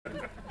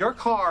Your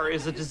car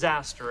is a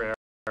disaster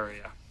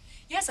area.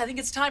 Yes, I think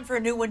it's time for a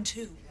new one,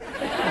 too.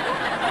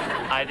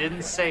 I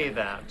didn't say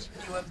that.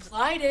 You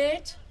implied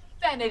it.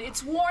 Bennett,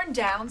 it's worn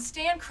down.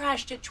 Stan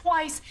crashed it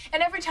twice,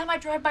 and every time I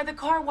drive by the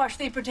car wash,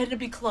 they pretend to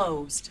be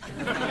closed.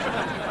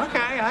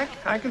 Okay,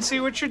 I can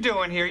see what you're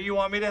doing here. You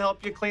want me to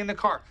help you clean the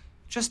car.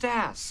 Just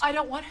ask. I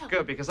don't want help.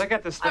 Good, because I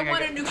got this thing. I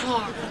want a new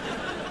car.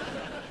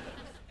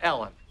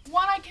 Ellen.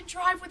 One I can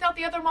drive without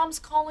the other moms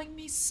calling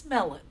me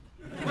smelling.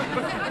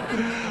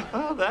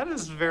 Oh, that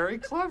is very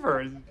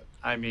clever.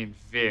 I mean,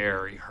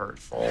 very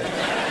hurtful.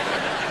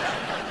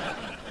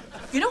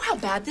 You know how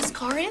bad this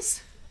car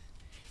is?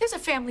 There's a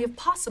family of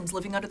possums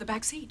living under the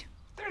back seat.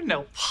 There are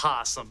no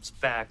possums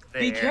back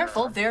there. Be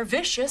careful, they're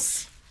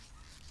vicious.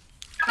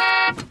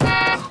 Ow!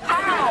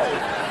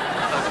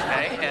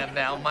 Okay, and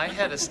now my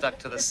head is stuck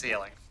to the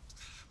ceiling.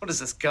 What is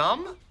this,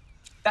 gum?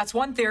 That's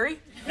one theory.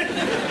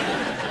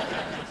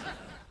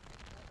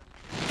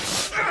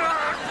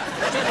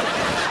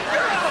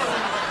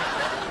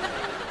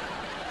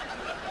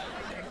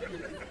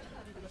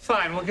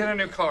 Fine, we'll get a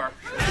new car.